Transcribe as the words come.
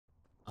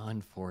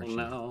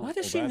Unfortunate. No. Why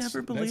does she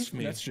never believe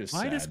me? That's just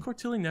Why does sad.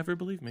 Cortilli never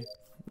believe me?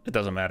 It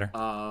doesn't matter.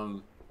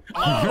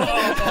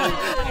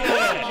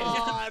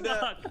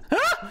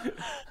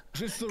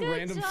 Just the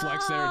random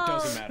flex there, it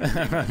doesn't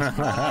matter.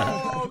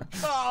 Oh,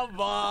 come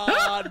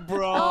on,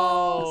 bro.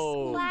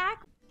 Oh,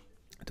 slack.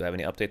 Do I have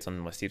any updates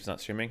on why Steve's not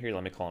streaming? Here,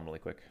 let me call him really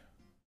quick.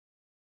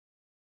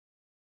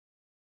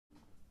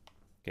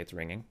 Okay, it's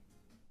ringing.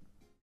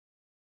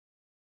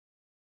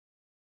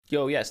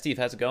 Yo, yeah, Steve,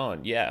 how's it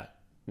going? Yeah.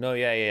 No,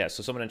 yeah.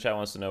 So someone in chat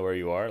wants to know where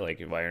you are,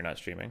 like why you're not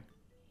streaming.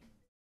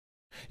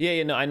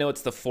 Yeah, no, I know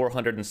it's the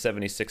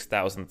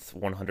 476,000th,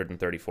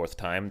 134th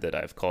time that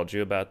I've called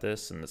you about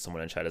this and that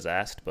someone in chat has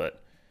asked,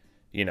 but,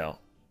 you know,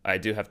 I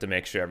do have to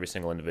make sure every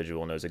single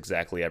individual knows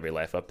exactly every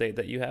life update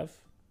that you have.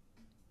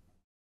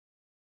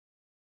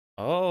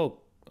 Oh,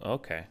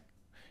 okay.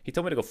 He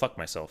told me to go fuck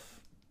myself.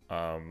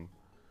 And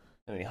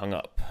he hung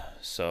up.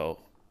 So,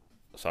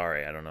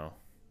 sorry, I don't know.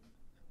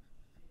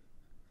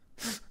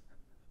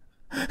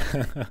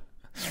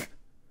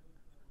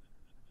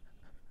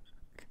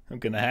 I'm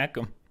gonna hack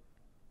him.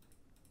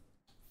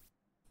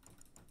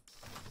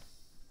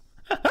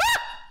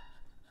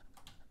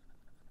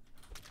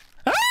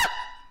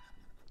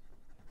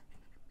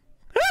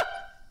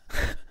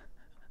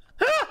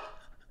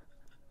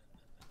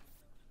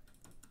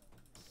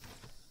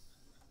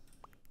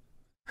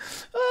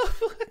 Oh,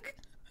 fuck.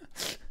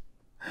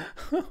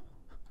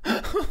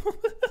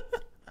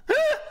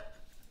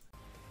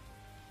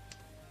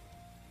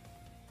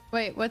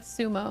 Wait, what's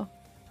sumo?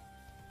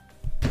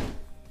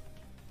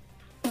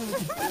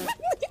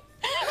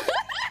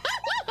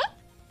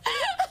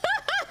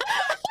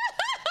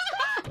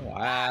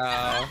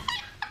 Wow.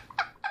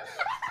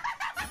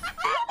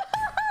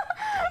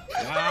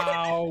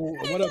 Wow,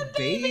 what a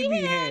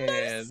baby hand.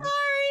 I'm sorry.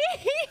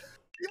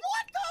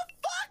 What the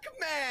fuck,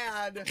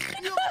 man?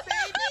 You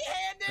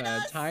baby-handed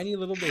us? Tiny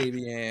little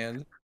baby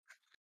hand.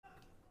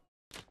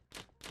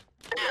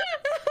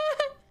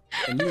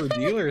 And you're a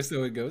dealer,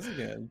 so it goes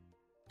again.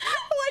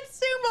 What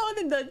sumo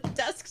than the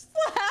desk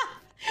slap?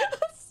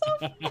 That's so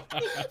funny.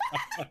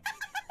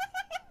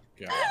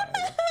 God.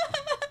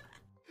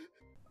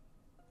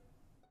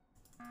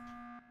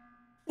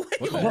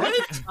 What?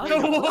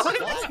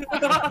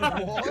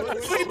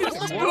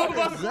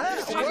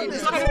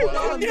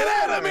 Get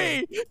out of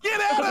me!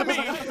 Get out of me!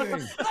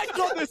 I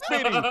caught this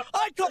meeting!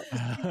 I caught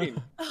this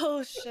meeting!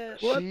 Oh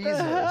shit. What the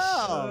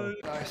hell?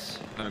 Nice.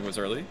 Time was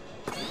early.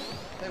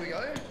 There we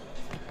go.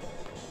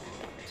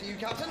 To you,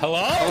 Captain.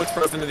 Hello? Oh, it's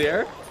frozen into the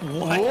air?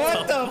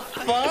 What the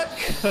fuck?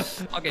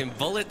 Fucking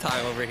bullet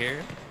time over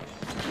here.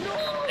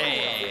 No!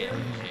 Hey.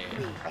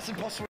 That's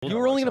impossible. You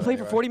were only gonna play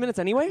for 40 minutes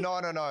anyway? No.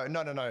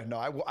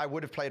 I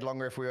would have played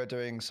longer if we were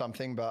doing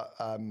something, but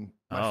my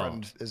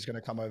friend is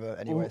gonna come over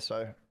anyway,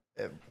 so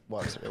it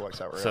works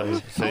out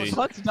really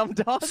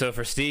well. So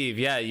for Steve,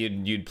 yeah,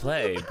 you'd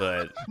play,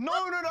 but No,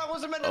 I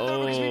wasn't meant to do it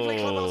because we play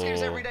Clubhouse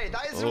games every day.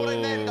 That isn't what I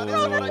meant. That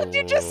isn't what I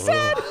You just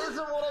said. That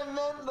isn't what I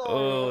meant, though.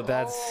 oh,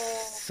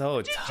 that's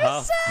so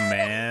tough,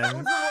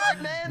 man.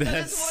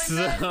 That's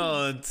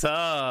so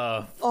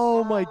tough.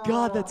 Oh my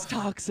god, that's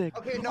toxic.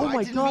 Okay, no, oh I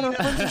my didn't god, mean our it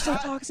friends like are so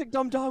that. toxic,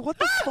 dumb dog. What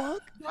the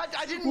fuck?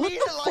 I didn't What mean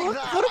the it fuck? like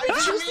that. How do I we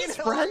didn't choose mean these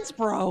it friends,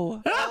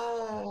 bro?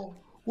 Oh.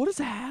 What is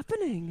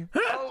happening?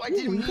 Oh, I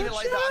didn't mean it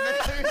like that.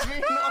 I didn't mean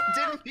it like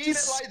that.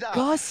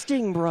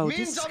 Disgusting, bro. Me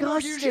and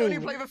DumbDog usually only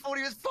Disgusting. play for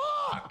 40 as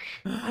fuck.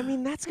 I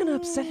mean, that's gonna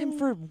upset him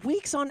for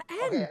weeks on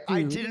end, Okay,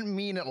 I dude. didn't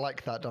mean it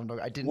like that,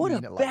 DumbDog. I didn't What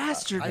mean a it like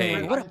bastard, that.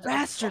 man. What a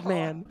bastard,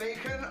 man.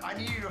 Bacon, I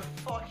need you to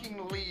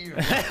fucking leave.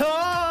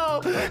 Oh,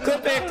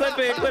 clip it,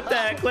 clip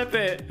that, clip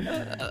it.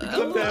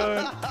 Clip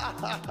that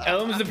one.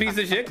 Ellum's a piece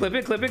of shit. Clip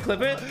it.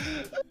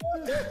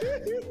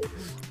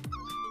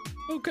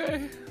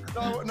 Okay.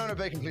 No,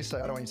 Bacon, please stay.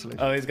 I don't want you to leave.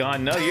 Oh, he's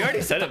gone. No, you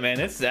already said it, man.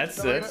 That's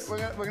We're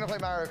gonna play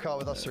Mario Kart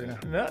with us, Serena.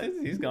 No,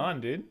 he's gone,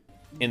 dude.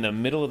 In the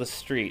middle of the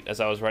street, as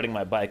I was riding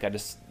my bike, I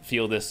just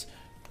feel this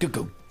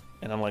goo-goo.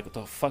 And I'm like, what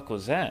the fuck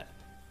was that?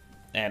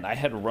 And I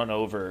had run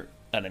over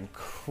an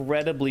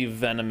incredibly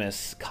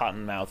venomous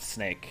cottonmouth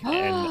snake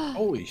and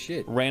Holy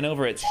shit. ran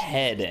over its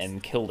head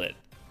and killed it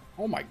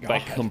Oh my god. by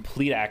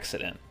complete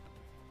accident.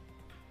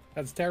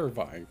 That's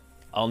terrifying.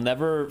 I'll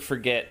never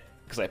forget,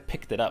 because I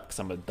picked it up because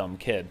I'm a dumb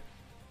kid.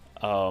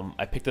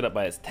 I picked it up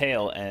by its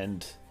tail,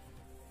 and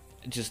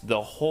just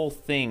the whole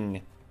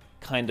thing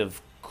kind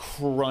of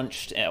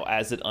crunched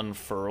as it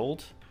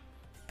unfurled,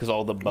 because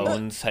all the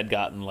bones had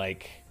gotten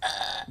like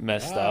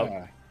messed up.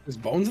 There's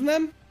bones in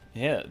them?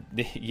 Yeah.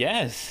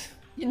 Yes.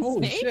 In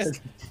Holy snakes?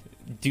 shit.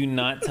 Do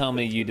not tell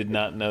me you did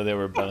not know there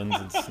were bones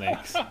in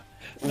snakes.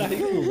 Now you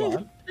can move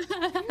on.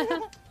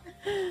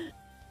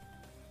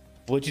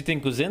 What'd you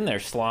think was in there?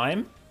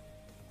 Slime?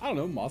 I don't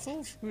know,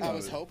 muscles? Who knows? I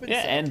was hoping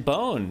Yeah, so. and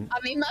bone.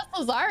 I mean,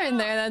 muscles are in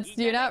there. That's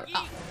you're not.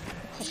 Oh.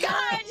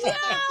 God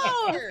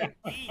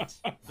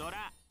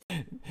no!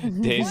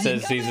 Dave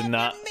says he's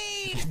not.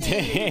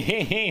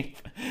 Dave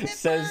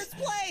says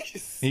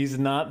he's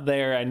not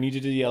there. I need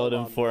you to yell at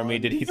him for me.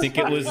 Did he think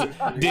it was?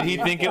 Did he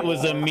think it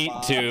was a meat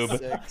tube?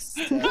 Yes,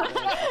 me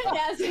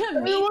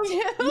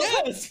too.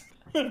 Yes!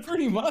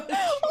 Pretty much.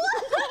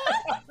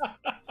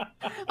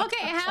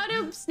 Okay, how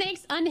do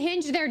snakes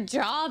unhinge their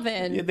jaw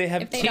then? Yeah, they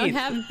have if they teeth. Don't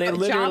have they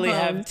literally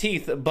have bones?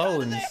 teeth,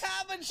 bones. They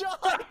have a jaw.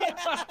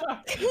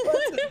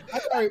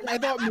 I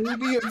thought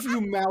maybe a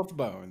few mouth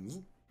bones.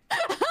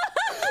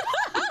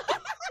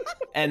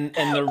 And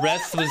the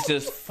rest was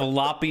just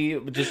floppy,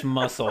 just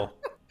muscle.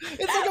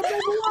 It's like a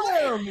big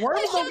worm.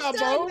 Worms don't got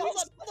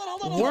bones.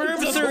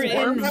 Worms are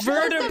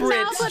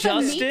invertebrates,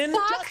 Justin.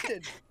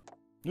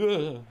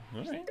 Justin.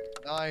 All right.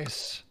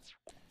 Nice.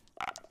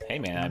 Hey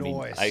man, I mean,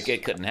 Nice.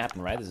 it couldn't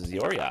happen, right? This is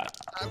your yacht.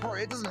 Bro,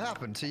 it doesn't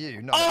happen to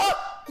you. No.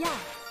 Yeah.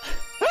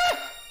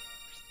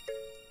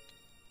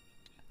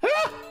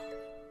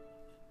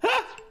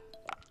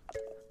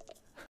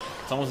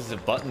 It's almost as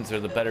if buttons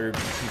are the better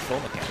control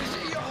mechanics.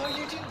 Oh,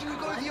 you didn't do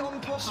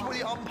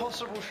the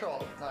impossible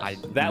shot. Nice.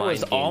 That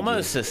was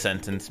almost a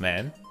sentence,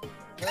 man.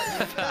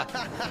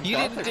 You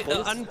didn't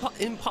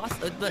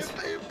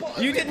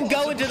You didn't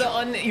go into the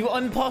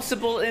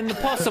unpossible in the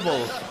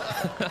possible.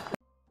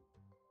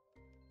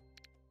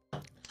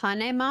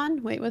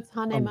 Haneman? Wait, what's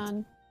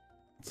Haneman?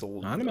 It's a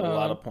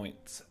lot of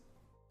points.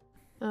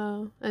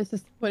 Oh, that's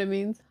just what it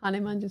means.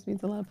 Haneman just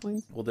means a lot of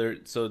points. Well,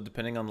 so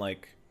depending on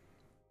like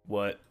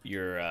what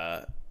your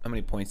how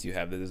many points you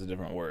have, there's a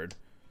different word.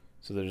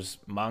 So there's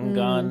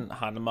Mangan,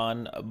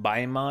 Haneman,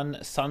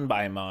 Baiman,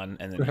 Sanbaiman,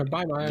 and then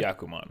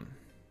Yakuman.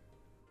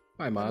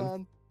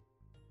 Baiman.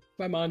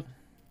 Baiman.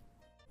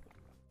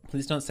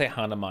 Please don't say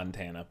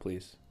Hanemantan,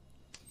 please.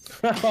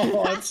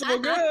 Oh, it's so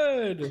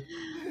good.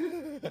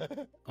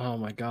 Oh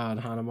my god,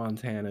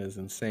 Hanemantan is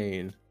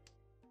insane.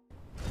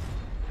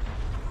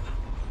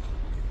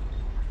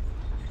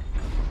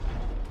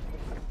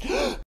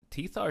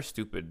 Teeth are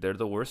stupid. They're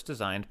the worst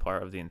designed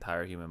part of the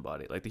entire human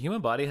body. Like, the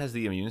human body has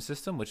the immune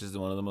system, which is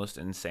one of the most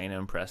insane and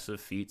impressive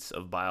feats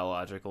of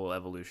biological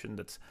evolution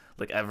that's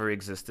like ever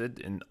existed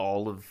in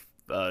all of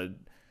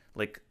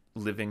like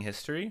living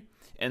history.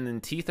 And then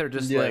teeth are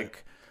just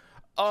like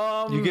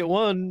you get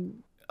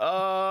one.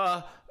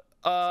 I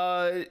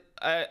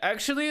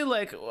actually,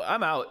 like,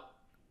 I'm out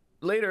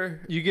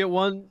later. You get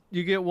one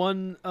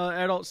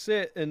adult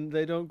sit and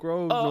they don't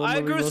grow. Oh,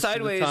 I grew most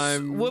sideways. Of the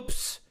time.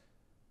 Whoops.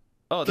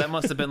 Oh, that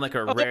must have been like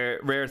a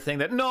rare thing.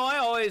 That no, I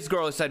always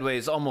grow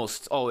sideways,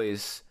 almost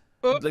always.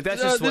 Like,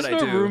 that's just what I do.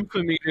 There's no room for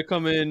me to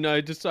come in. I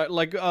just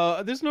like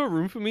there's no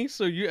room for me,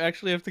 so you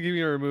actually have to give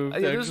me a remove.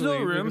 There's no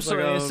room, because, so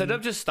like, instead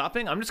of just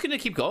stopping, I'm just gonna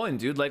keep going,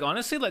 dude. Like,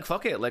 honestly, like,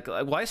 fuck it. Like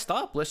why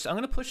stop? I'm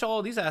gonna push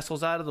all these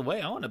assholes out of the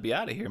way. I want to be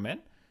out of here, man.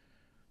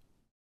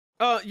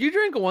 You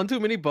drank one too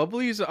many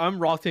bubblies. I'm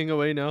rotting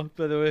away now,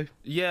 by the way.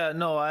 Yeah,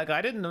 no, like,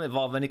 I didn't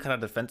evolve any kind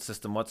of defense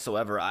system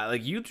whatsoever.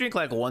 Like, you drink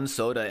like one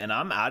soda and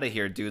I'm out of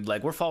here, dude.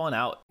 Like, we're falling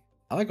out.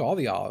 I like all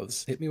the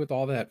olives. Hit me with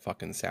all that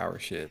fucking sour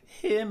shit.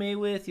 Hit me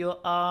with your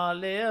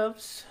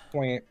olives.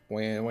 Wah,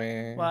 wah,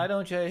 wah. Why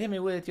don't you hit me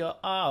with your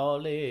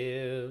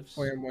olives?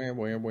 Wah, wah,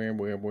 wah, wah,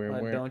 wah, wah,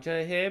 Why wah. don't you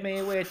hit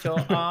me with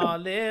your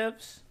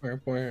olives Wah,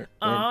 wah, wah,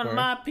 on wah.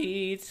 my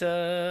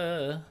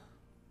pizza?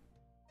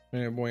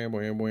 Wah, wah,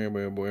 wah, wah,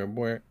 wah, wah,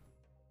 wah.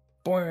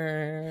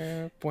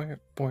 Wah, wah,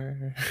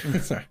 wah.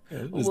 Sorry.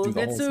 Let's Well, do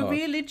the it's whole a song.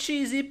 really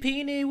cheesy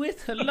peenie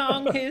with a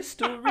long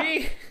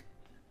history.